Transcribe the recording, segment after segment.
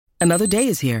Another day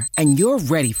is here, and you're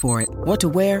ready for it. What to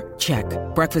wear? Check.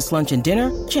 Breakfast, lunch, and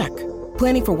dinner? Check.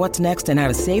 Planning for what's next and how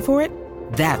to save for it?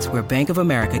 That's where Bank of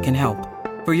America can help.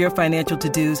 For your financial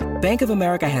to-dos, Bank of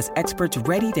America has experts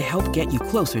ready to help get you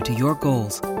closer to your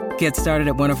goals. Get started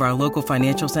at one of our local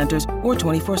financial centers or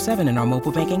 24/7 in our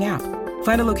mobile banking app.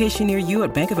 Find a location near you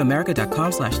at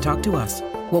bankofamerica.com/talktous.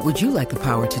 What would you like the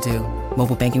power to do?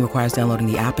 Mobile banking requires downloading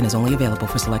the app and is only available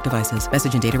for select devices.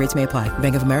 Message and data rates may apply.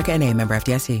 Bank of America N.A., member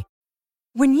FDIC.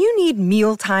 When you need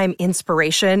mealtime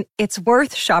inspiration, it's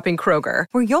worth shopping Kroger,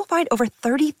 where you'll find over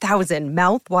 30,000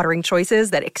 mouth-watering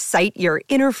choices that excite your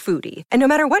inner foodie. And no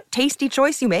matter what tasty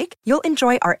choice you make, you'll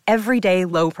enjoy our everyday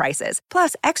low prices,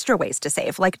 plus extra ways to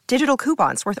save, like digital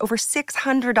coupons worth over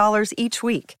 $600 each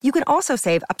week. You can also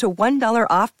save up to $1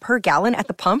 off per gallon at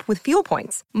the pump with fuel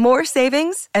points. More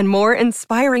savings and more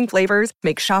inspiring flavors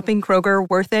make shopping Kroger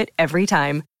worth it every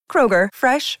time. Kroger,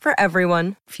 fresh for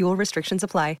everyone. Fuel restrictions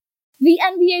apply. The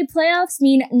NBA playoffs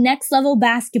mean next-level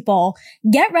basketball.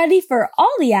 Get ready for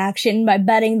all the action by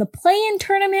betting the play-in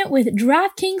tournament with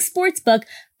DraftKings Sportsbook,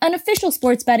 an official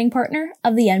sports betting partner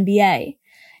of the NBA.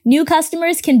 New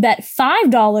customers can bet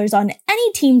 $5 on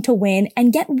any team to win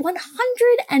and get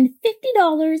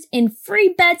 $150 in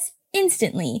free bets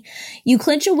instantly. You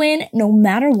clinch a win no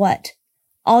matter what.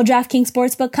 All DraftKings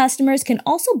Sportsbook customers can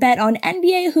also bet on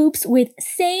NBA hoops with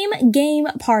same-game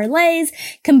parlays.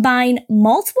 Combine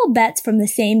multiple bets from the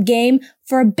same game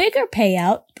for a bigger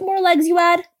payout. The more legs you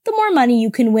add, the more money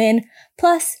you can win.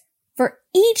 Plus, for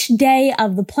each day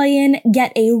of the play-in,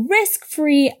 get a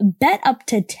risk-free bet up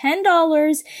to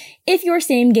 $10 if your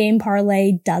same-game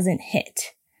parlay doesn't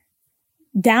hit.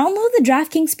 Download the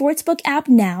DraftKings Sportsbook app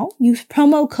now. Use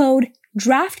promo code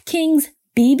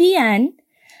DraftKingsBBN.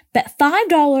 Bet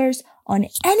 $5 on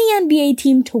any NBA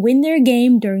team to win their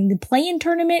game during the play-in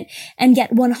tournament and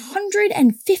get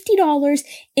 $150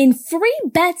 in free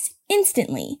bets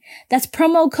instantly. That's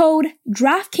promo code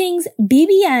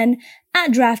DraftKingsBBN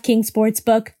at DraftKings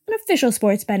Sportsbook, an official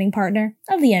sports betting partner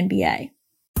of the NBA.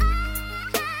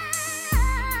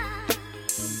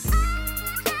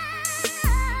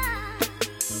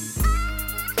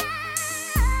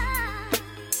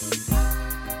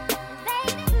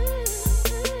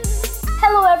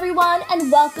 Hello everyone,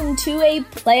 and welcome to a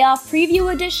playoff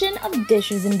preview edition of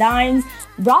Dishes and Dimes,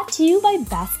 brought to you by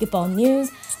Basketball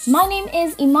News. My name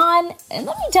is Iman, and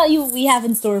let me tell you what we have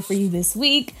in store for you this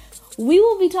week. We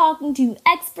will be talking to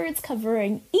experts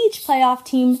covering each playoff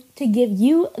team to give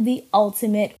you the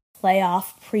ultimate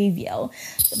playoff preview.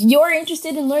 If you're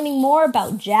interested in learning more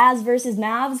about Jazz versus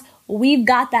Mavs, we've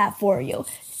got that for you.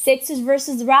 Sixers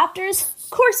versus the Raptors, of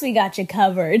course we got you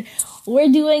covered. We're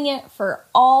doing it for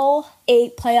all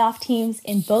 8 playoff teams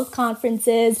in both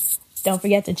conferences. Don't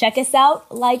forget to check us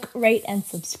out, like, rate, and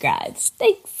subscribe.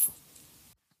 Thanks.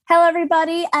 Hello,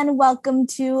 everybody, and welcome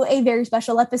to a very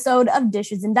special episode of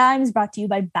Dishes and Dimes, brought to you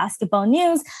by Basketball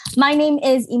News. My name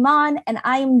is Iman, and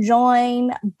I am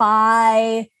joined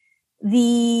by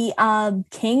the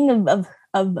king of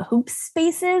hoop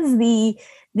spaces, the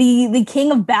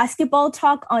king of basketball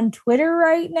talk on Twitter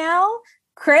right now,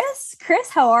 Chris. Chris,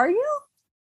 how are you?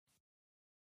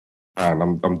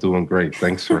 I'm doing great.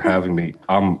 Thanks for having me.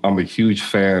 I'm a huge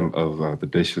fan of the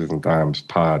Dishes and Dimes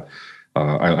pod.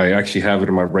 I actually have it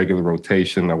in my regular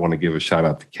rotation. I want to give a shout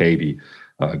out to Katie.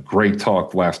 Great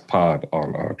talk last pod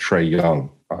on Trae Young,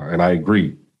 and I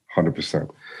agree 100%.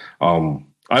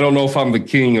 I don't know if I'm the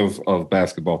king of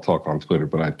basketball talk on Twitter,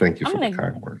 but I thank you for the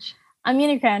kind words. I'm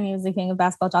going to crown you as the king of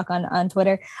basketball talk on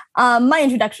Twitter. My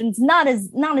introduction's not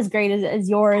as great as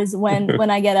yours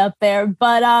when I get up there,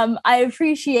 but I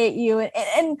appreciate you.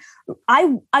 And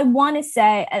I want to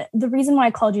say the reason why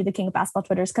I called you the king of basketball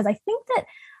Twitter is because I think that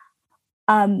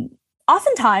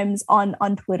oftentimes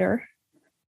on Twitter,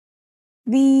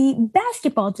 the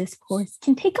basketball discourse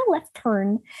can take a left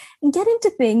turn and get into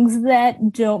things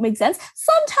that don't make sense.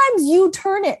 Sometimes you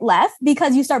turn it left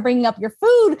because you start bringing up your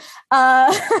food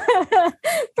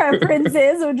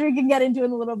preferences, which we can get into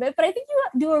in a little bit. But I think you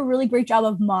do a really great job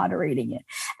of moderating it.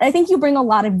 And I think you bring a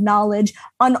lot of knowledge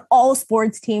on all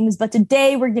sports teams. But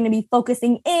today we're going to be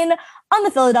focusing in on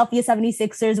the Philadelphia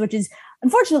 76ers, which is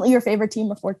unfortunately your favorite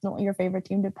team, or fortunately your favorite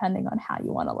team, depending on how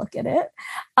you want to look at it.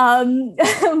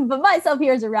 But myself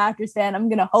here as a Raptors fan, I'm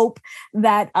going to hope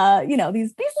that,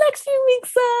 these next few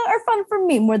weeks are fun for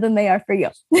me more than they are for you.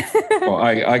 Well,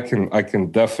 I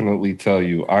can definitely tell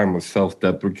you I'm a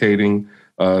self-deprecating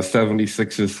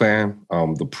 76ers fan.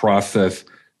 The process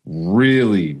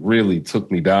really, really took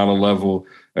me down a level,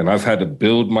 and I've had to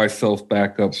build myself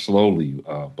back up slowly.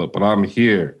 But I'm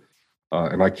here.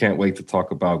 And I can't wait to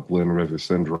talk about Glenn River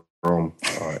syndrome and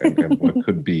what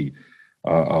could be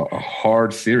a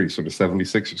hard series for the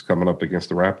 76ers coming up against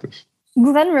the Raptors.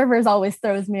 Glenn Rivers always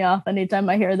throws me off anytime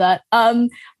I hear that. But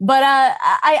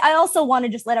I also want to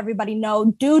just let everybody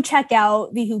know, do check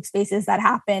out the Hoop Spaces that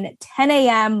happen at 10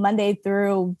 a.m. Monday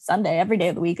through Sunday, every day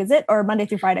of the week, is it? Or Monday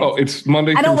through Friday? Oh, it's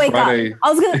Monday through Friday.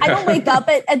 I don't wake up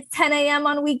at 10 a.m.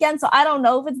 on weekends, so I don't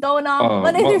know if it's going on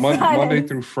Monday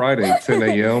through Friday, 10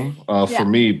 a.m. For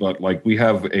me. But like, we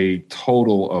have a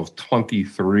total of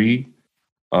 23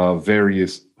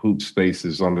 various Hoop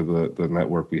Spaces under the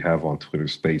network we have on Twitter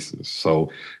Spaces.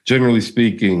 So generally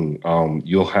speaking,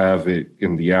 you'll have it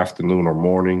in the afternoon or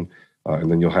morning,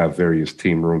 and then you'll have various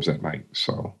team rooms at night.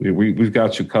 So we've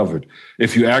got you covered.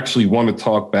 If you actually want to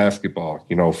talk basketball,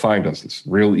 find us. It's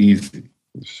real easy.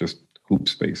 It's just Hoop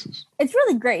Spaces. It's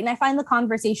really great. And I find the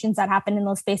conversations that happen in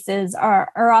those spaces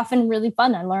are often really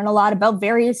fun. I learn a lot about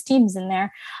various teams in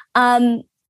there.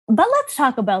 But let's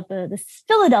talk about the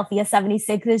Philadelphia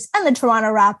 76ers and the Toronto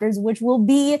Raptors, which will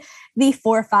be the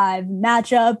 4-5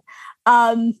 matchup.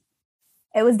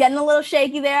 It was getting a little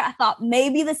shaky there. I thought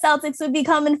maybe the Celtics would be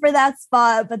coming for that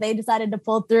spot, but they decided to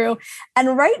pull through.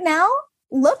 And right now,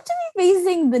 look to be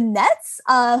facing the Nets.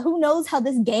 Who knows how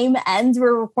this game ends?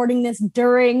 We're recording this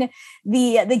during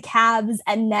the Cavs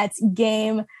and Nets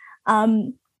game.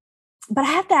 But I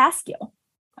have to ask you,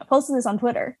 I posted this on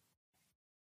Twitter.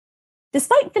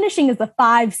 Despite finishing as the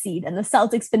 5 seed and the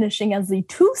Celtics finishing as the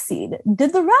 2 seed,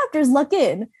 did the Raptors luck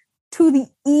in to the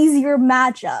easier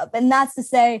matchup? And that's to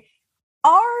say,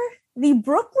 are the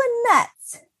Brooklyn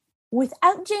Nets,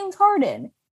 without James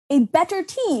Harden, a better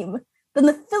team than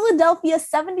the Philadelphia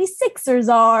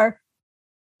 76ers are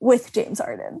with James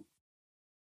Harden?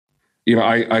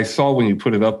 I saw when you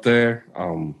put it up there,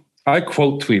 I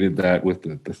quote tweeted that with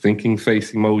the thinking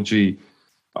face emoji.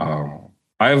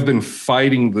 I have been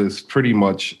fighting this pretty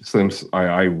much since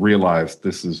I realized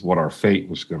this is what our fate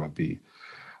was going to be.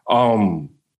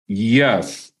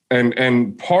 Yes.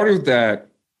 And part of that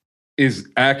is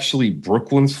actually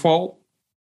Brooklyn's fault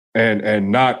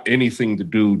and not anything to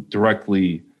do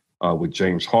directly with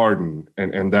James Harden.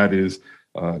 And that is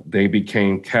they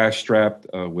became cash-strapped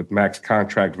with max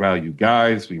contract value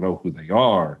guys. We know who they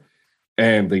are.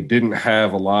 And they didn't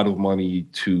have a lot of money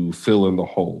to fill in the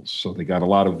holes. So they got a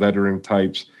lot of veteran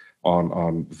types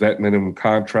on vet minimum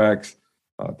contracts.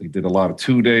 They did a lot of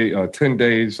 10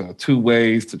 days, 2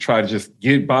 ways to try to just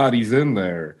get bodies in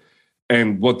there.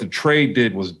 And what the trade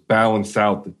did was balance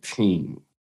out the team.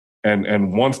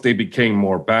 And once they became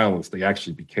more balanced, they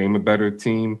actually became a better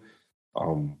team.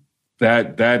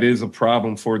 That is a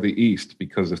problem for the East,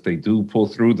 because if they do pull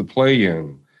through the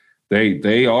play-in,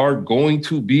 they are going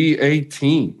to be a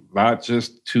team, not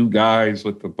just 2 guys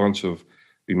with a bunch of,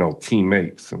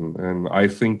 teammates. And I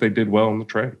think they did well in the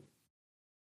trade.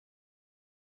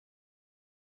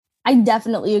 I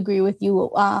definitely agree with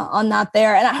you on that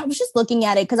there. And I was just looking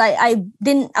at it because I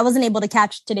wasn't able to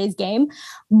catch today's game,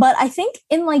 but I think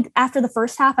after the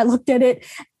first half, I looked at it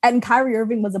and Kyrie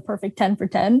Irving was a perfect 10 for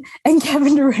 10 and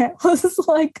Kevin Durant was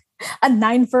like a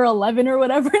 9 for 11 or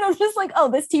whatever. And I was just like, oh,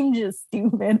 this team just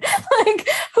stupid.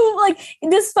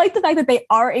 Despite the fact that they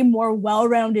are a more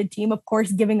well-rounded team, of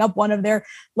course, giving up one of their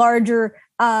larger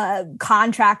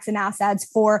contracts and assets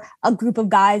for a group of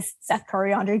guys, Seth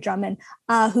Curry, Andre Drummond,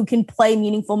 who can play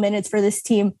meaningful minutes for this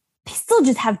team. They still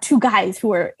just have 2 guys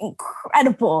who are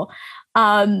incredible.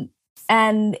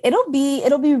 And it'll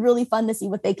be really fun to see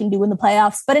what they can do in the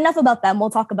playoffs. But enough about them. We'll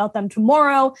talk about them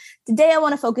tomorrow. Today, I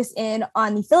want to focus in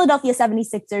on the Philadelphia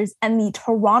 76ers and the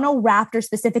Toronto Raptors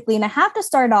specifically. And I have to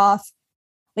start off,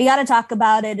 we got to talk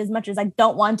about it as much as I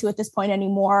don't want to at this point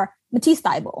anymore. Matisse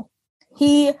Thybulle.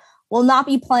 He will not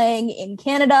be playing in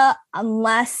Canada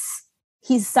unless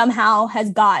he somehow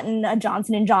has gotten a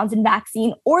Johnson & Johnson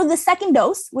vaccine or the second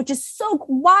dose, which is so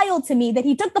wild to me that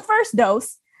he took the first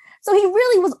dose. So he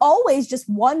really was always just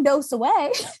 1 dose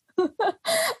away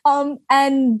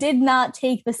and did not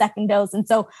take the second dose. And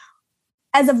so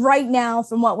as of right now,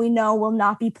 from what we know, will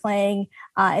not be playing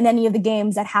in any of the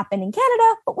games that happen in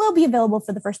Canada, but will be available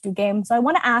for the first 2 games. So I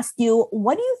want to ask you,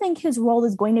 what do you think his role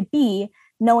is going to be,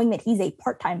 knowing that he's a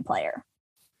part-time player?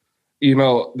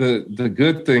 The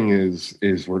good thing is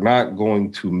we're not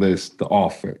going to miss the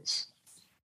offense,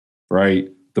 right?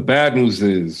 The bad news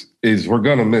is we're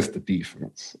going to miss the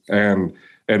defense. And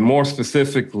more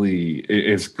specifically,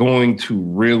 it's going to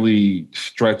really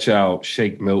stretch out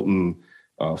Shake Milton,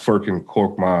 Furkan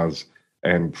Korkmaz,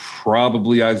 and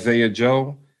probably Isaiah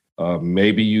Joe.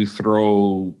 Maybe you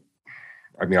throw,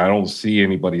 I don't see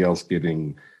anybody else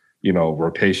getting,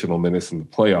 rotational minutes in the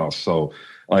playoffs. So,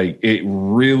 it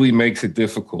really makes it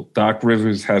difficult. Doc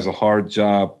Rivers has a hard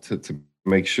job to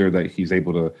make sure that he's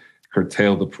able to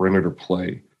curtail the perimeter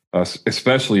play,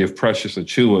 especially if Precious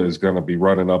Achiuwa is going to be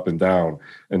running up and down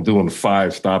and doing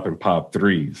 5 stop and pop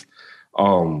threes.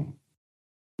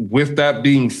 With that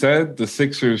being said, the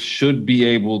Sixers should be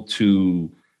able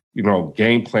to,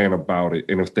 game plan about it.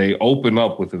 And if they open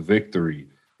up with a victory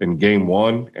in game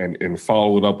 1 and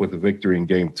follow it up with a victory in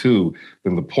game 2,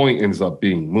 then the point ends up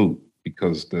being moot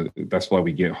because that's why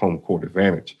we get home court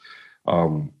advantage.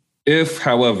 If,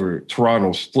 however,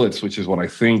 Toronto splits, which is what I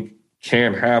think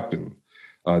can happen,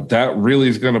 that really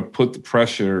is going to put the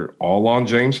pressure all on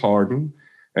James Harden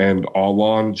and all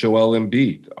on Joel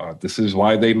Embiid. This is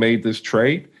why they made this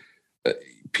trade.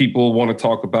 People want to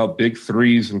talk about big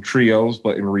threes and trios,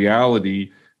 but in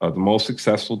reality, the most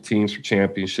successful teams for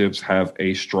championships have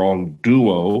a strong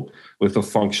duo with a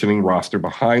functioning roster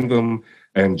behind them.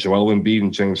 And Joel Embiid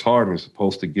and James Harden are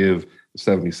supposed to give the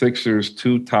 76ers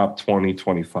 2 top 20,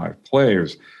 25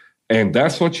 players. And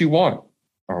that's what you want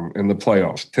in the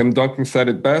playoffs. Tim Duncan said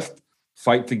it best: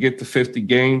 fight to get to 50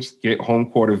 games, get home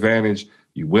court advantage.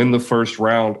 You win the first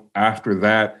round. After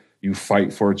that, you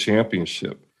fight for a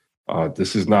championship.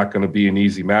 This is not going to be an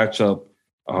easy matchup.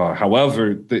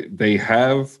 However, they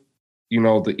have,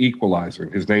 the equalizer.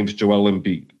 His name's Joel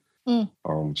Embiid.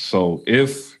 So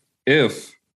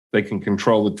if they can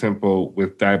control the tempo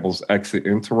with Thibault's exit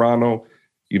in Toronto,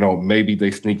 maybe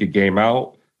they sneak a game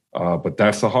out. But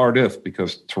that's a hard if,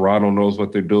 because Toronto knows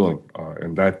what they're doing.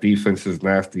 And that defense is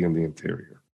nasty in the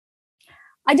interior.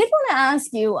 I did want to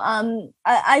ask you,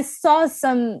 I saw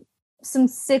some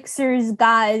Sixers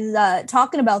guys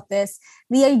talking about this,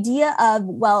 the idea of,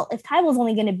 well, if Thibault's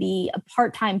only going to be a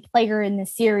part-time player in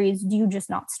this series, do you just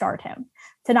not start him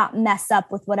to not mess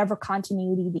up with whatever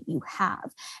continuity that you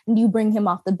have? And do you bring him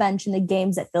off the bench in the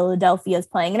games that Philadelphia is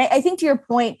playing? And I think to your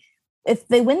point, if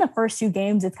they win the first 2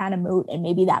 games, it's kind of moot, and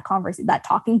maybe that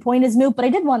talking point is moot. But I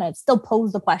did want to still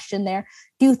pose the question there.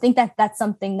 Do you think that that's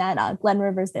something that Glenn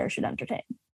Rivers there should entertain?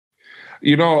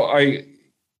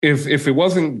 If it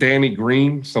wasn't Danny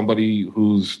Green, somebody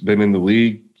who's been in the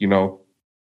league,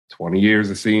 20 years,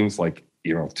 it seems like,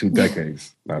 2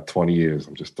 decades, not 20 years.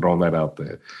 I'm just throwing that out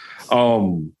there.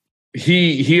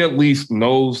 He at least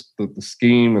knows the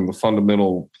scheme and the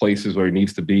fundamental places where he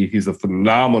needs to be. He's a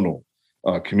phenomenal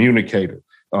communicator.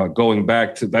 Going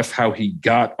back to, that's how he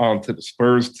got onto the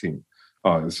Spurs team,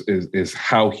 is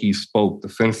how he spoke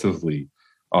defensively.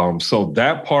 So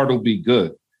that part will be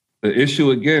good. The issue,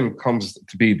 again, comes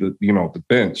to be the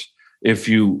bench. If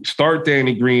you start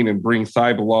Danny Green and bring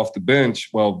Thibault off the bench,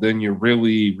 well, then you're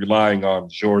really relying on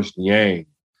Georges Niang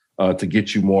to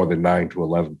get you more than 9 to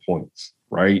 11 points,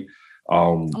 right?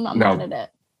 I'm not mad at it.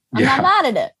 I'm not mad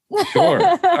at it. Sure.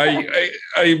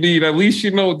 I mean, at least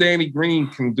Danny Green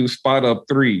can do spot-up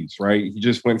threes, right? He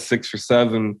just went 6 for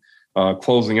 7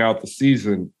 closing out the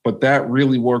season. But that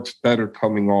really works better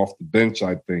coming off the bench,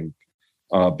 I think.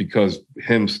 Because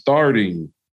him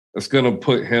starting, it's going to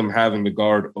put him having to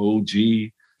guard OG,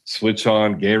 switch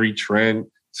on Gary Trent,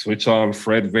 switch on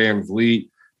Fred VanVleet,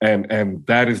 and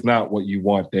that is not what you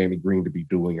want Danny Green to be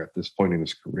doing at this point in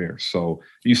his career. So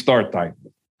you start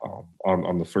Thibault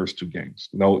on the first 2 games.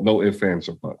 No ifs, ands,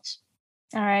 or buts.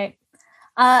 All right.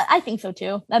 I think so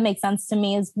too. That makes sense to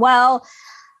me as well.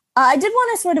 I did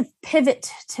want to sort of pivot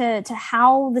to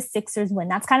how the Sixers win.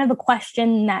 That's kind of the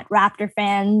question that Raptor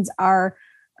fans are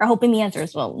hoping the answer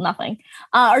is, well, nothing.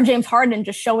 Or James Harden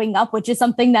just showing up, which is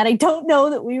something that I don't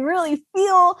know that we really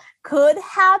feel could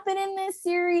happen in this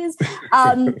series.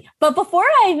 But before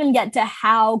I even get to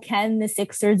how can the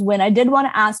Sixers win, I did want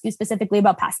to ask you specifically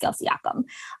about Pascal Siakam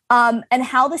and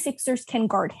how the Sixers can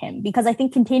guard him. Because I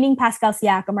think containing Pascal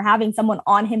Siakam or having someone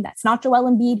on him that's not Joel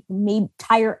Embiid who may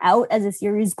tire out as the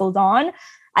series goes on,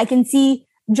 I can see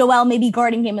Joel maybe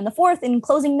guarding him in the 4th in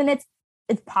closing minutes.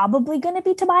 It's probably going to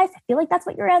be Tobias. I feel like that's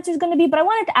what your answer is going to be. But I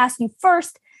wanted to ask you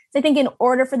first, so I think in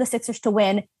order for the Sixers to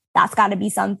win, that's got to be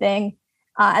something.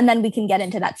 And then we can get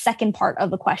into that second part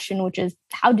of the question, which is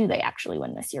how do they actually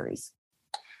win this series?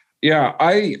 Yeah,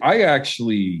 I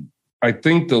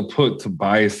think they'll put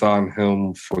Tobias on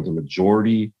him for the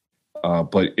majority.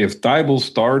 But if Thibault's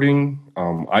starting,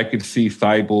 I could see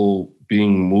Thibault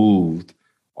being moved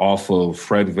off of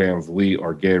Fred VanVleet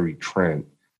or Gary Trent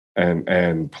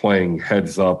and playing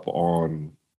heads up on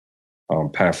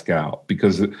Pascal,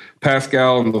 because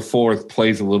Pascal in the 4th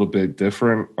plays a little bit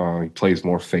different. He plays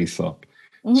more face up.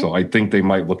 Mm-hmm. So I think they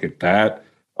might look at that.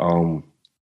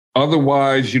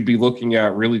 Otherwise, you'd be looking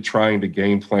at really trying to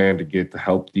game plan to get the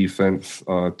help defense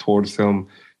towards him,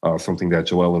 something that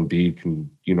Joel Embiid can,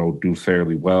 do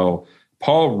fairly well.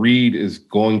 Paul Reed is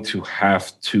going to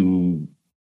have to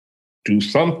do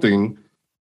something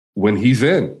when he's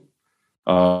in.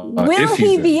 Will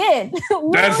he be in?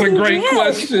 That's a great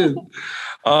question.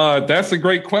 That's a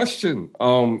great question.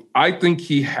 I think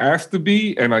he has to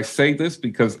be, and I say this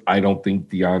because I don't think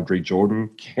DeAndre Jordan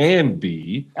can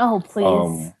be. Oh,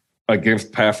 please.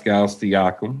 Against Pascal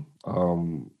Siakam.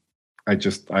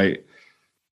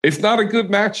 It's not a good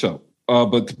matchup.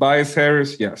 But Tobias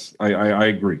Harris, yes, I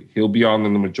agree. He'll be on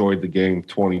in the majority of the game,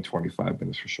 20, 25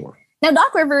 minutes for sure. Now,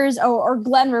 Doc Rivers or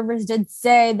Glenn Rivers did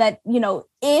say that,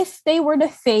 if they were to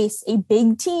face a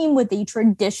big team with a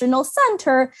traditional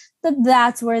center,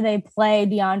 that's where they play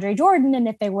DeAndre Jordan. And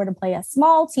if they were to play a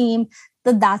small team,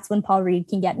 that's when Paul Reed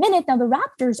can get minutes. Now, the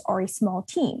Raptors are a small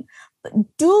team, but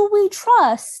do we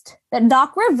trust that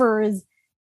Doc Rivers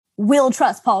will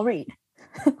trust Paul Reed?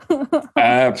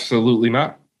 Absolutely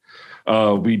not.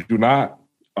 We do not.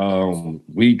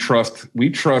 We trust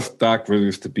Doc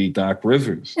Rivers to be Doc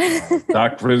Rivers.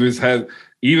 Doc Rivers has,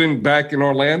 even back in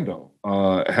Orlando,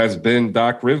 has been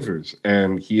Doc Rivers,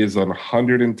 and he is an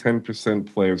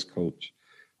 110% players coach.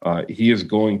 He is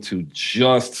going to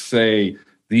just say,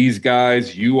 these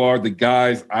guys, you are the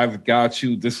guys, I've got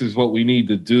you. This is what we need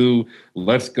to do.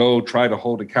 Let's go try to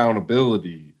hold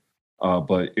accountability.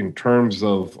 But in terms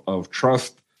of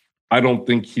trust, I don't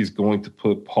think he's going to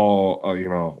put Paul,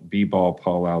 B-ball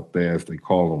Paul out there, as they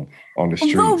call him, on the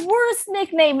streets. The worst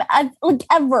nickname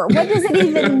ever. What does it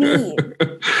even mean?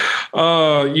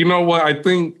 You know what? I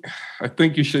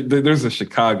think you should. There's a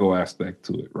Chicago aspect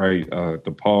to it, right?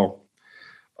 The Paul.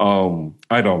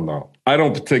 I don't know. I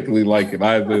don't particularly like it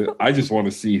either. I just want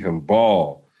to see him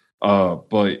ball.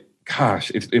 But gosh,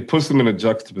 it puts him in a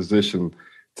juxtaposition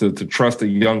to trust a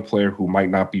young player who might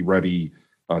not be ready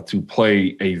to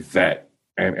play a vet,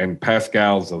 and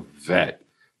Pascal's a vet.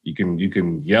 You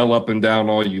can yell up and down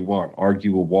all you want,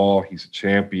 argue a wall. He's a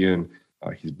champion.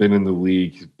 He's been in the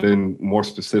league. He's been more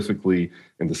specifically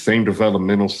in the same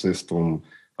developmental system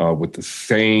with the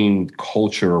same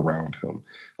culture around him.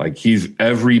 Like, he's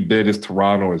every bit as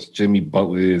Toronto as Jimmy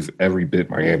Butler is every bit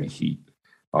Miami Heat.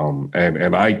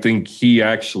 And I think he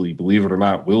actually, believe it or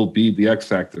not, will be the X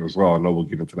factor as well. I know we'll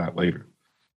get into that later.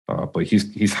 But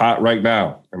he's hot right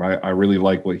now, and I really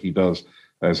like what he does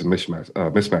as a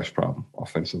mismatch problem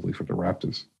offensively for the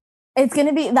Raptors. It's going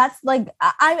to be, that's like,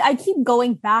 I keep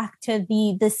going back to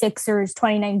the Sixers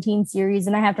 2019 series,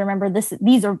 and I have to remember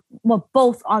these are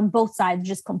both on both sides,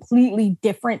 just completely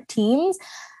different teams.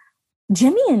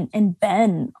 Jimmy and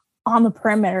Ben on the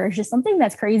perimeter is just something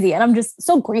that's crazy. And I'm just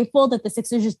so grateful that the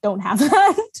Sixers just don't have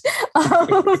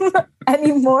that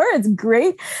anymore. It's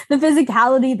great. The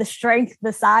physicality, the strength,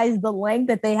 the size, the length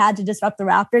that they had to disrupt the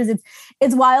Raptors.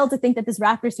 It's wild to think that this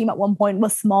Raptors team at one point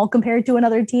was small compared to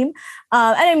another team.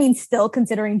 And I mean, still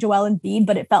considering Joel Embiid,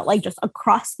 but it felt like just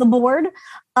across the board.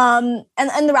 And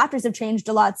the Raptors have changed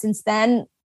a lot since then.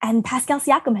 And Pascal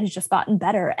Siakam has just gotten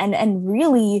better. And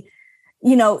really,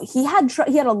 he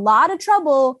had a lot of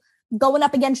trouble going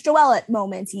up against Joel at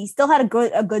moments. He still had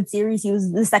a good series. He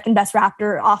was the second best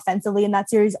Raptor offensively in that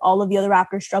series. All of the other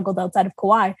Raptors struggled outside of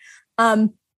Kawhi.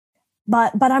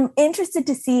 But I'm interested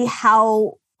to see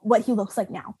what he looks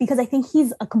like now, because I think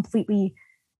he's a completely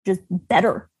just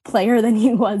better player than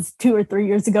he was 2 or 3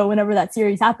 years ago whenever that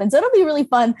series happened. So it'll be really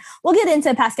fun. We'll get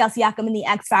into Pascal Siakam and the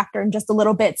X factor in just a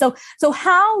little bit. So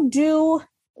how do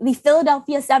the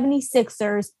Philadelphia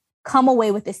 76ers come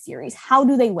away with this series? How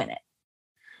do they win it?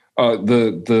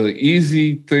 The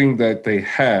easy thing that they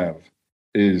have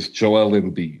is Joel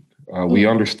Embiid. We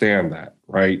understand that,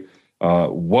 right?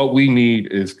 What we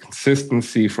need is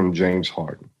consistency from James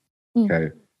Harden.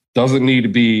 Okay, doesn't need to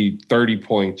be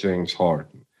 30-point James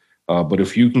Harden, but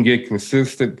if you can get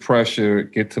consistent pressure,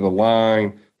 get to the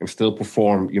line, and still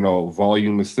perform,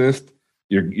 volume assist,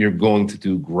 you're going to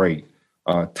do great.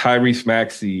 Tyrese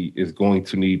Maxey is going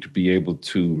to need to be able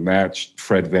to match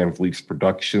Fred VanVleet's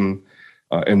production.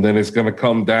 And then it's going to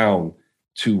come down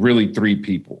to really 3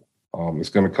 people. It's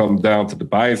going to come down to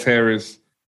Tobias Harris,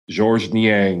 Georges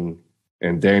Niang,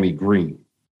 and Danny Green.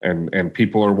 And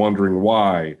people are wondering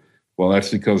why. Well,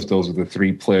 that's because those are the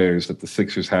 3 players that the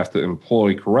Sixers have to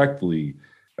employ correctly,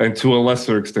 and to a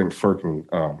lesser extent, Furkan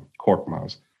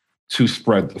Korkmaz, to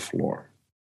spread the floor.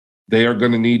 They are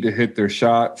going to need to hit their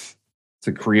shots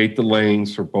to create the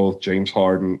lanes for both James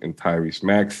Harden and Tyrese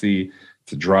Maxey,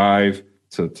 to drive,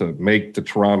 to make the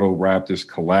Toronto Raptors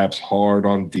collapse hard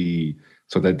on D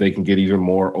so that they can get even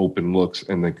more open looks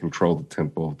and then control the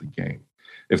tempo of the game.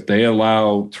 If they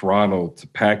allow Toronto to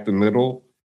pack the middle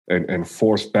and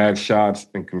force bad shots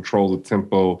and control the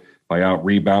tempo by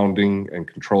out-rebounding and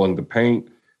controlling the paint,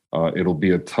 it'll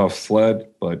be a tough sled.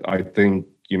 But I think,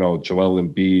 Joel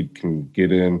Embiid can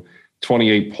get in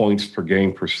 28 points per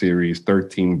game per series,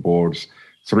 13 boards,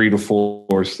 3 to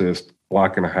 4 assists,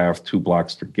 block and a half, 2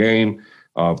 blocks per game.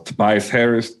 Tobias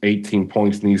Harris, 18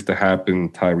 points needs to happen.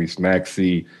 Tyrese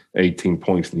Maxey, 18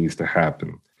 points needs to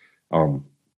happen.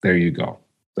 There you go.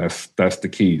 That's the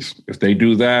keys. If they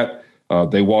do that,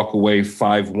 they walk away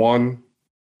 5-1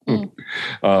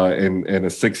 in a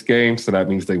 6 game. So that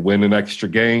means they win an extra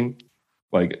game.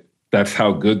 Like, that's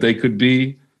how good they could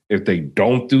be. If they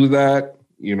don't do that,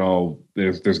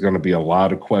 there's going to be a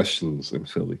lot of questions in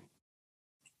Philly.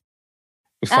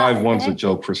 The 5-1's a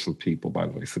joke for some people, by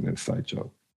the way. It's an inside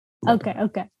joke. Okay.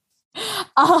 And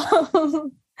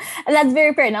that's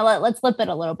very fair. Now let's flip it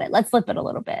a little bit.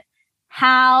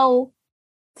 How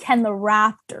can the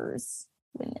Raptors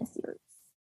win this series?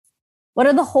 What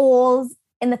are the holes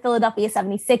in the Philadelphia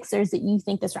 76ers that you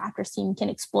think this Raptors team can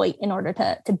exploit in order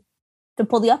to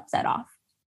pull the upset off?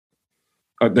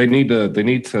 They need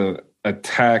to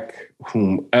attack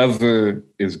whomever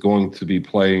is going to be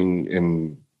playing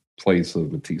in place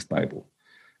of Matisse Thybulle.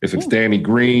 If it's Danny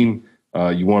Green,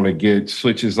 you want to get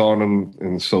switches on him,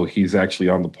 and so he's actually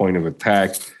on the point of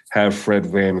attack. Have Fred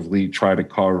VanVleet try to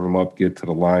carve him up, get to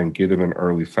the line, get him in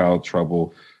early foul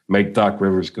trouble, make Doc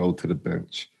Rivers go to the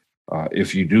bench.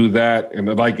 If you do that, and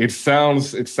it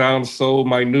sounds so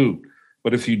minute,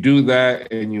 but if you do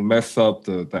that and you mess up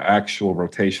the actual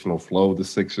rotational flow of the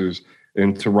Sixers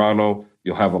in Toronto,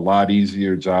 you'll have a lot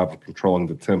easier job of controlling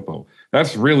the tempo.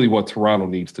 That's really what Toronto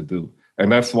needs to do.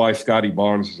 And that's why Scotty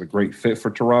Barnes is a great fit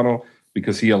for Toronto,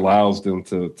 because he allows them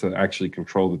to actually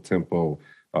control the tempo,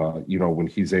 when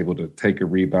he's able to take a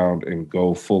rebound and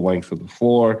go full length of the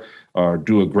floor,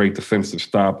 do a great defensive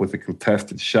stop with a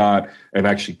contested shot, and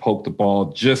actually poke the ball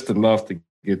just enough to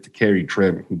get to Kerry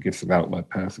Trent, who gets an outlet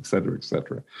pass, et cetera, et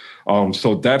cetera.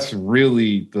 So that's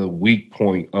really the weak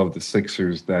point of the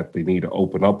Sixers that they need to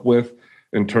open up with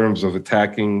in terms of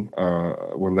attacking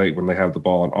when they have the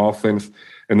ball on offense.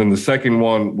 And then the second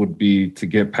one would be to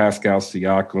get Pascal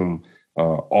Siakam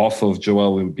off of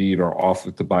Joel Embiid or off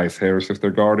of Tobias Harris if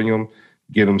they're guarding him,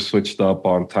 get him switched up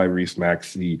on Tyrese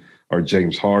Maxey or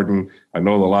James Harden. I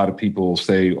know a lot of people will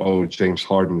say, oh, James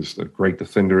Harden is a great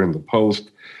defender in the post.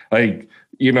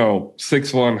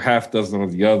 6'1", half dozen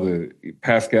of the other.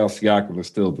 Pascal Siakam is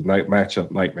still the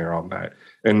matchup nightmare on that.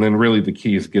 And then really the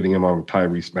key is getting him on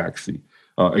Tyrese Maxey.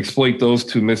 Exploit those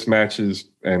two mismatches,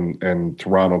 and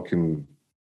Toronto can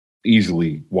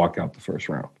easily walk out the first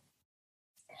round.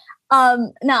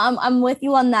 Now I'm with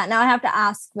you on that. Now I have to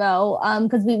ask though,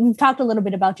 because we've talked a little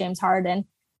bit about James Harden.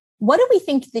 What do we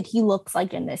think that he looks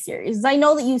like in this series? I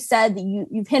know that you said that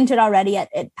you've hinted already at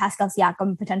Pascal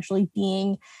Siakam potentially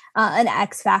being an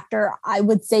X factor. I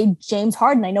would say James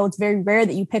Harden. I know it's very rare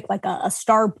that you pick like a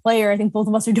star player. I think both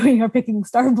of us are picking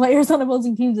star players on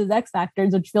opposing teams as X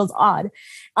factors, which feels odd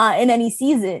in any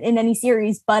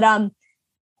series. But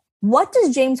what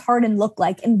does James Harden look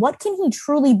like, and what can he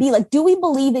truly be? Like, do we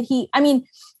believe that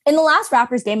in the last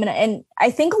Raptors game, and I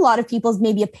think a lot of people's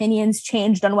maybe opinions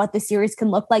changed on what the series can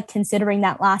look like considering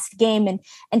that last game. And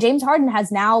James Harden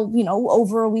has now,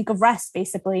 over a week of rest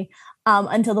basically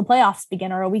until the playoffs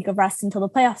begin, or a week of rest until the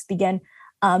playoffs begin.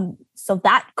 So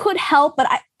that could help, but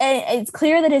it's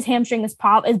clear that his hamstring is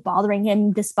bothering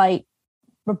him despite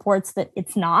reports that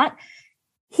it's not.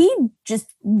 He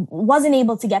just wasn't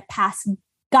able to get past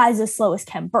guys as slow as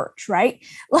Kem Birch, right?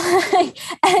 and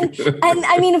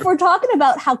I mean, if we're talking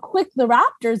about how quick the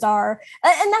Raptors are,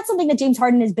 and that's something that James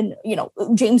Harden has been,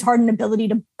 James Harden's ability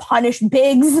to punish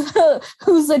bigs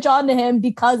who switch on to him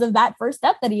because of that first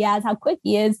step that he has, how quick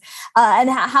he is, and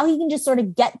how he can just sort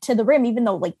of get to the rim, even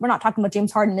though we're not talking about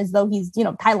James Harden as though he's,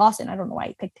 Ty Lawson. I don't know why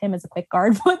I picked him as a quick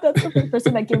guard, but that's the first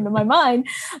person that came to my mind.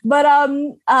 But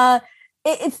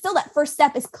it's still that first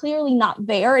step is clearly not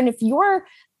there. And if you're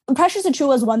Precious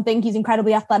Achiuwa is one thing. He's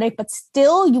incredibly athletic, but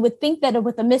still you would think that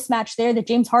with a mismatch there that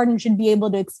James Harden should be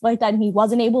able to exploit that, and he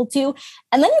wasn't able to.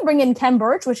 And then you bring in Kem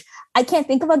Birch, which I can't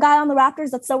think of a guy on the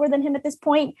Raptors that's slower than him at this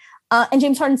point. And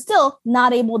James Harden still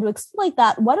not able to exploit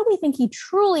that. What do we think he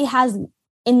truly has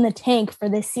in the tank for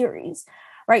this series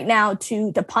right now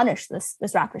to punish this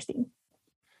Raptors team?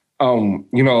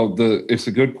 It's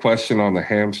a good question on the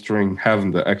hamstring.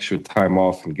 Having the extra time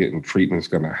off and getting treatment is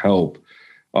going to help.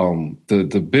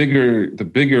 The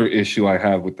bigger issue I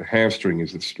have with the hamstring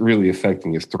is it's really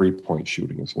affecting his 3-point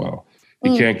shooting as well.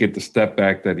 He can't get the step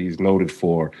back that he's noted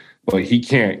for, but he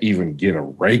can't even get a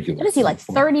regular. What is he, like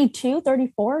 32,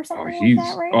 34 or something like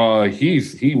that, right?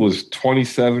 He was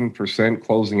 27%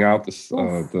 closing out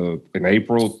in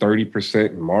April, 30%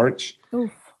 in March.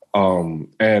 Oof.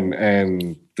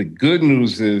 And the good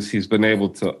news is he's been able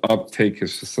to uptake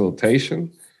his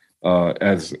facilitation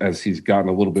as he's gotten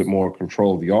a little bit more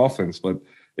control of the offense. But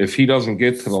if he doesn't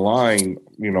get to the line,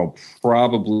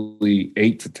 probably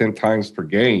 8 to 10 times per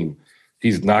game,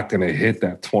 he's not going to hit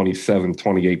that 27,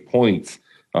 28 points.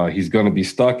 He's going to be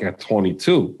stuck at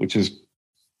 22, which is,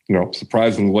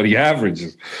 surprisingly what he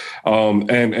averages.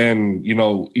 And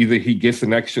either he gets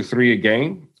an extra 3 a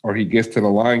game or he gets to the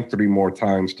line 3 more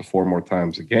times to 4 more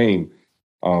times a game.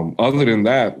 Other than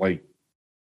that,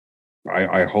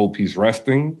 I hope he's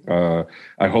resting.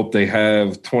 I hope they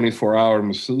have 24-hour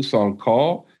masseuse on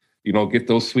call. Get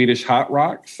those Swedish hot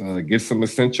rocks, get some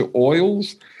essential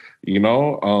oils,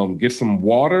 get some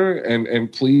water,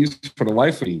 and please, for the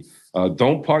life of me,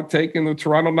 don't partake in the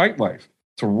Toronto nightlife.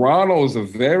 Toronto is a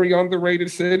very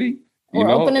underrated city. We're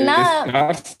opening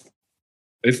up.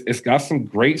 It's got some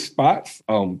great spots.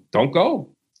 Don't go.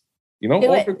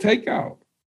 Order takeout.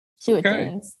 Do it,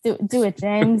 James. Do it,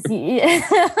 James. And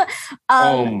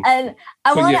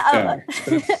I want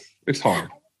to. It's hard.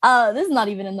 This is not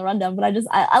even in the rundown, but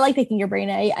I like taking your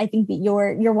brain. I think that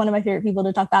you're one of my favorite people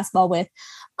to talk basketball with.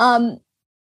 How do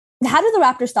the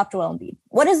Raptors stop Joel Embiid?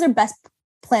 What is their best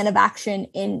plan of action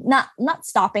in not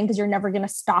stopping, because you're never going to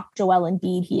stop Joel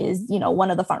Embiid? He is,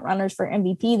 one of the front runners for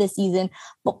MVP this season.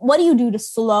 But what do you do to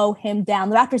slow him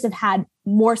down? The Raptors have had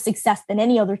more success than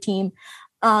any other team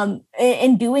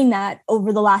in doing that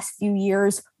over the last few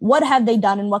years. What have they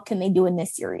done, and what can they do in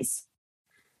this series?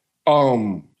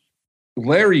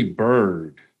 Larry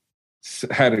Bird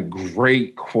had a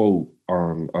great quote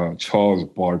on Charles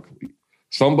Barkley.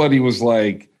 Somebody was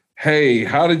like, "Hey,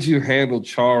 how did you handle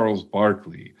Charles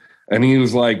Barkley?" And he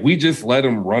was like, "We just let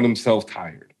him run himself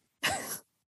tired.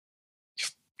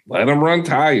 Just let him run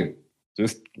tired.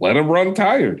 Just let him run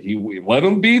tired. Let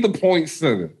him be the point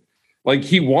center. Like,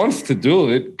 he wants to do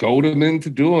it, goad him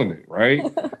into doing it, right?"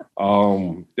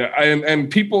 And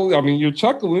people, you're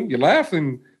chuckling, you're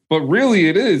laughing, but really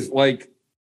it is like,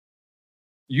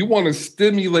 you want to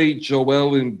stimulate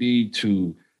Joel Embiid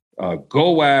to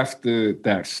go after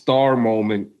that star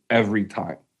moment every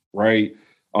time, right?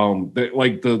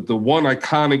 The one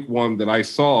iconic one that I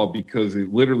saw, because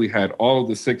it literally had all of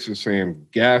the Sixers fans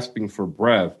gasping for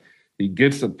breath. He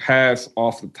gets a pass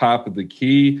off the top of the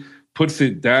key, puts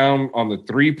it down on the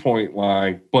 3-point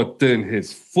line, but then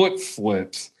his foot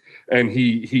slips and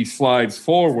he slides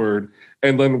forward,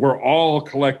 and then we're all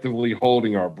collectively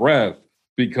holding our breath,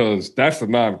 because that's a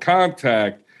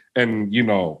non-contact, and,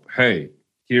 hey,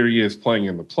 here he is playing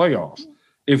in the playoffs.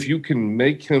 If you can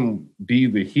make him be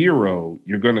the hero,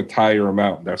 you're going to tire him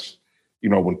out. That's,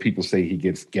 when people say he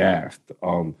gets gassed.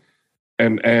 So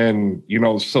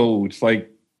it's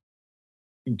like,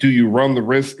 do you run the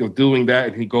risk of doing that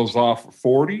and he goes off for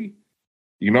 40?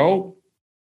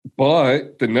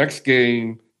 But the next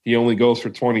game, he only goes for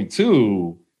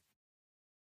 22,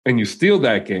 and you steal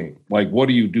that game. Like, what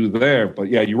do you do there? But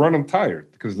yeah, you run him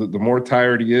tired, because the more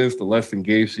tired he is, the less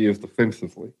engaged he is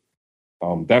defensively.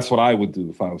 That's what I would do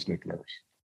if I was Nick Nurse.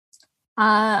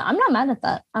 I'm not mad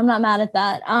at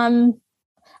that. And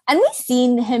we've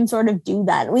seen him sort of do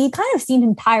that. We kind of seen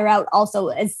him tire out also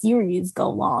as series go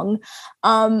along.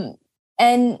 And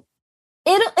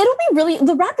it'll be really,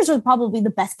 the Raptors are probably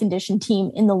the best conditioned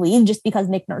team in the league, just because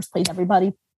Nick Nurse plays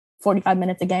everybody 45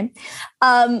 minutes a game.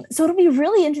 So it'll be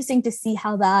really interesting to see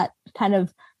how that kind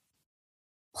of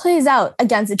plays out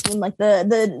against a team like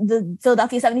the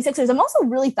Philadelphia 76ers. I'm also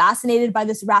really fascinated by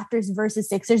this Raptors versus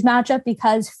Sixers matchup,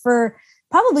 because for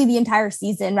probably the entire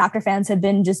season, Raptor fans have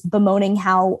been just bemoaning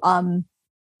how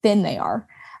thin they are,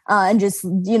 and just,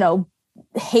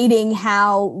 hating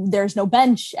how there's no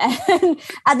bench. And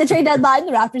at the trade deadline,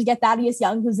 the Raptors get Thaddeus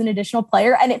Young, who's an additional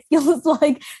player, and it feels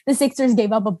like the Sixers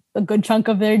gave up a good chunk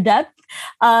of their depth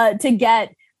to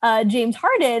get James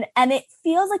Harden, and it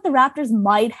feels like the Raptors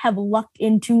might have lucked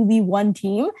into the one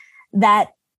team that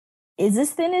is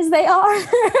as thin as they are.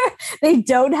 They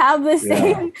don't have the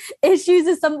same issues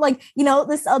as some, the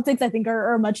Celtics, I think,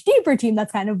 are a much deeper team.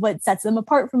 That's kind of what sets them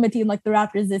apart from a team like the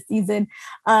Raptors this season.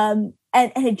 And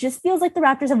it just feels like the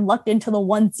Raptors have lucked into the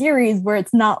one series where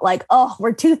it's not like, oh,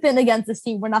 we're too thin against this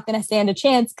team, we're not going to stand a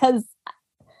chance, because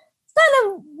it's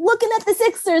kind of looking at the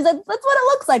Sixers, that's what it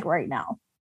looks like right now.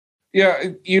 Yeah,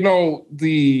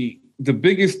 the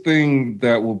biggest thing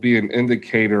that will be an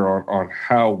indicator on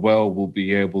how well we'll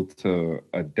be able to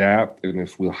adapt and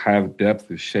if we'll have depth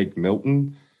is Shake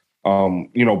Milton.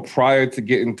 Prior to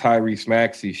getting Tyrese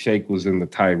Maxey, Shake was in the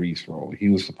Tyrese role. He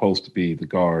was supposed to be the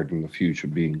guard in the future,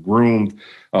 being groomed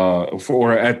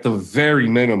for, at the very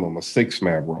minimum, a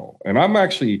 6-man role. And I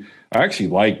actually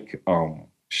like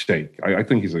Shake. I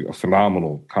think he's a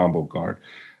phenomenal combo guard.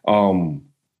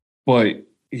 But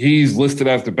he's listed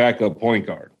as the backup point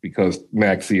guard because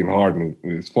Maxey and Harden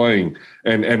is playing.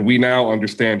 And we now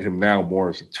understand him now more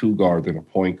as a two guard than a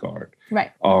point guard.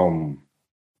 Right.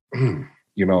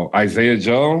 Isaiah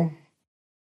Joe,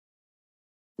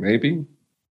 maybe.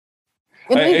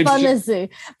 It'd be fun to see.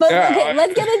 But okay,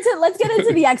 let's get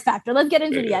into the X Factor. Let's get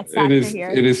into the X Factor here.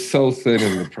 It is so thin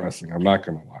and depressing. I'm not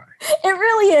gonna lie. It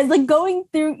really is. Like going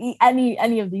through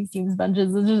any of these teams'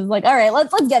 benches is just like, all right,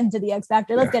 let's get into the X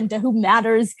Factor. Let's get into who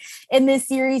matters in this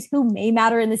series, who may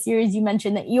matter in the series. You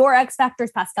mentioned that your X Factor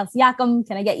is Pascal Siakam.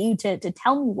 Can I get you to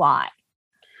tell me why?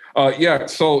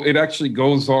 So it actually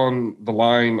goes on the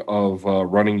line of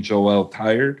running Joel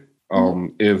tired.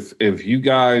 If you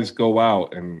guys go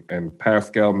out and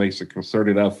Pascal makes a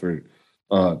concerted effort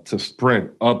to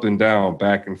sprint up and down,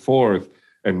 back and forth,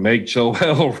 and make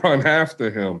Joel run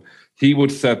after him, he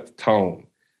would set the tone.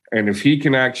 And if he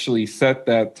can actually set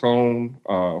that tone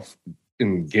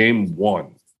in game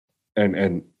one,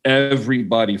 and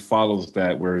everybody follows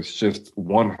that, where it's just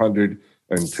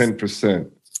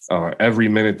 110% every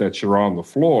minute that you're on the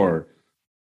floor,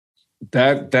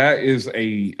 that is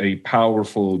a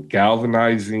powerful,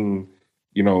 galvanizing,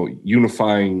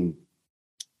 unifying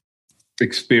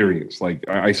experience. Like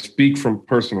I speak from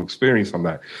personal experience on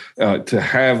that. To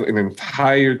have an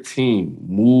entire team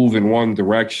move in one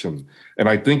direction, and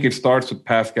I think it starts with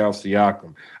Pascal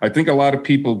Siakam. I think a lot of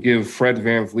people give Fred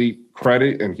VanVleet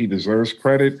credit, and he deserves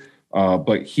credit,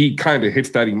 but he kind of hits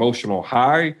that emotional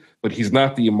high, but he's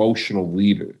not the emotional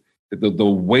leader. The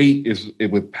weight is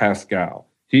with Pascal.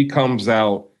 He comes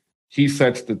out, he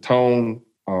sets the tone.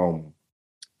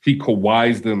 He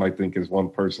Kawhis them, I think, as one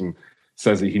person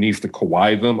says that he needs to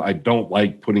Kawhi them. I don't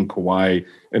like putting Kawhi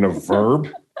in a verb.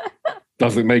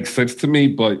 Doesn't make sense to me,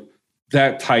 but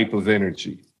that type of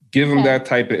energy. Give him that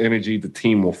type of energy, the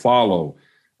team will follow.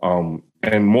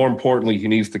 And more importantly, he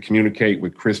needs to communicate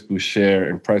with Chris Boucher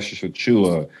and Precious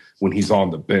Achiuwa when he's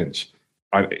on the bench.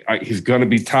 He's going to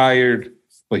be tired,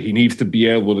 but he needs to be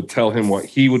able to tell him what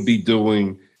he would be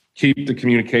doing, keep the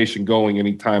communication going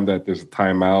anytime that there's a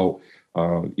timeout,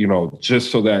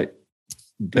 just so that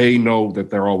they know that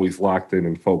they're always locked in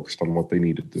and focused on what they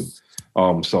need to do.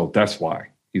 So that's why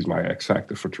he's my X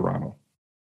Factor for Toronto.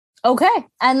 Okay.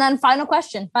 And then final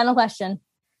question. I'm going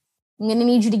to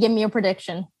need you to give me a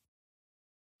prediction.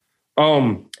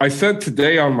 I said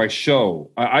today on my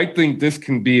show, I think this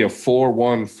can be a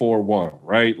 4-1, 4-1,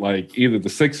 right? Like either the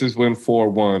Sixers win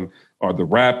 4-1 or the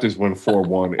Raptors win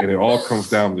 4-1, and it all comes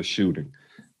down to shooting.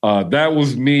 That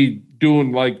was me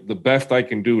doing like the best I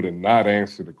can do to not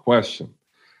answer the question.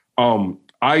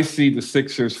 I see the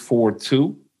Sixers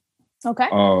 4-2. Okay.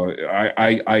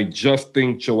 I just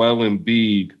think Joel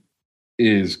Embiid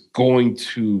is going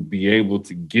to be able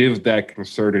to give that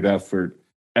concerted effort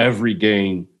every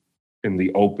game in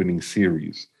the opening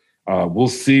series. We'll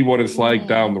see what it's like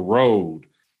down the road,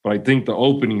 but I think the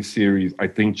opening series, I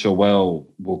think Joel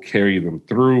will carry them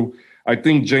through. I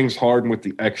think James Harden with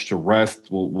the extra rest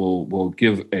will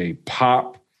give a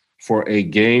pop for a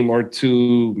game or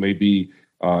two, maybe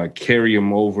carry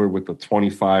him over with the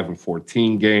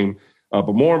 25-14 game.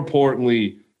 But more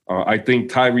importantly, I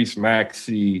think Tyrese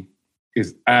Maxey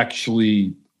is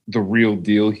actually the real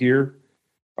deal here.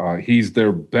 He's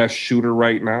their best shooter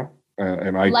right now.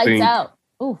 And I Lights think, out.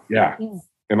 Ooh, yeah,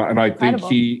 and I think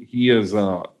he has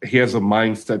a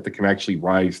mindset that can actually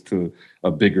rise to a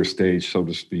bigger stage, so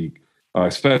to speak,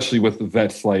 especially with the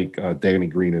vets like Danny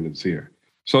Green in his ear.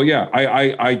 So yeah,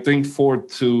 I think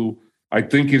 4-2. I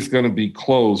think it's going to be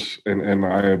close, and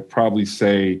I'd probably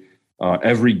say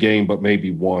every game, but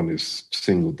maybe one is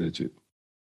single digit.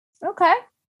 Okay.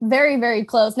 Very, very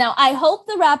close. Now, I hope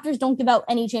the Raptors don't give out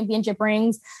any championship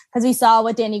rings because we saw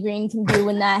what Danny Green can do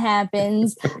when that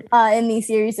happens in these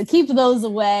series. So keep those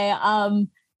away.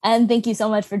 And thank you so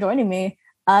much for joining me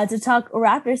to talk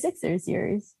Raptors-Sixers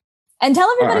series. And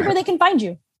tell everybody where they can find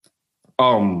you.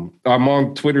 I'm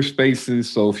on Twitter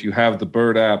Spaces. So if you have the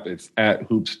Bird app, it's at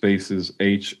Hoop Spaces,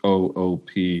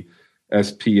 HOOPSPACES,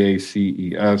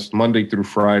 Monday through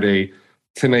Friday.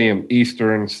 10 a.m.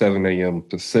 Eastern, 7 a.m.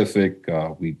 Pacific.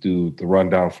 We do the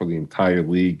rundown for the entire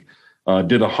league.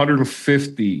 Did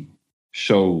 150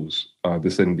 shows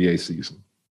this NBA season.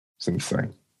 It's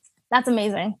insane. That's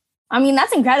amazing. I mean,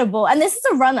 that's incredible. And this is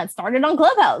a run that started on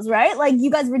Clubhouse, right? Like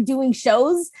you guys were doing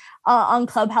shows on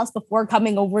Clubhouse before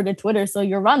coming over to Twitter. So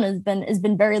your run has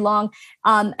been very long.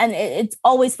 And it's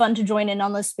always fun to join in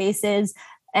on those spaces.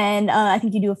 And I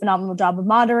think you do a phenomenal job of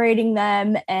moderating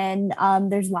them. And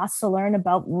there's lots to learn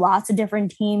about lots of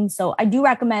different teams. So I do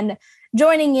recommend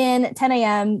joining in 10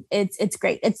 a.m. It's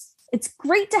great. It's it's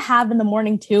great to have in the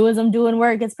morning too, as I'm doing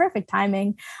work. It's perfect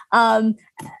timing.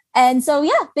 And so,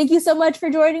 yeah, thank you so much for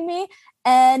joining me.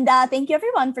 And thank you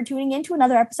everyone for tuning in to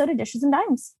another episode of Dishes and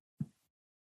Dimes.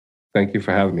 Thank you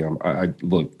for having me.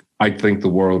 I think the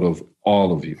world of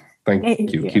all of you.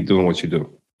 Thank you. Keep doing what you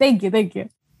do. Thank you.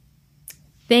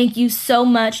 Thank you so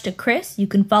much to Chris. You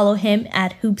can follow him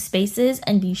at Hoop Spaces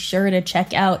and be sure to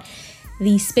check out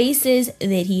the spaces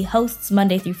that he hosts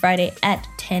Monday through Friday at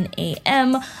 10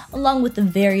 a.m., along with the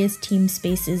various team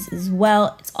spaces as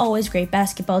well. It's always great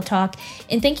basketball talk.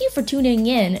 And thank you for tuning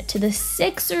in to the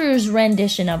Sixers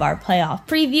rendition of our playoff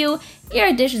preview. Here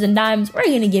at Dishes and Dimes, we're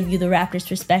going to give you the Raptors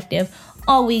perspective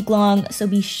all week long, so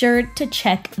be sure to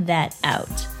check that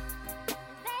out.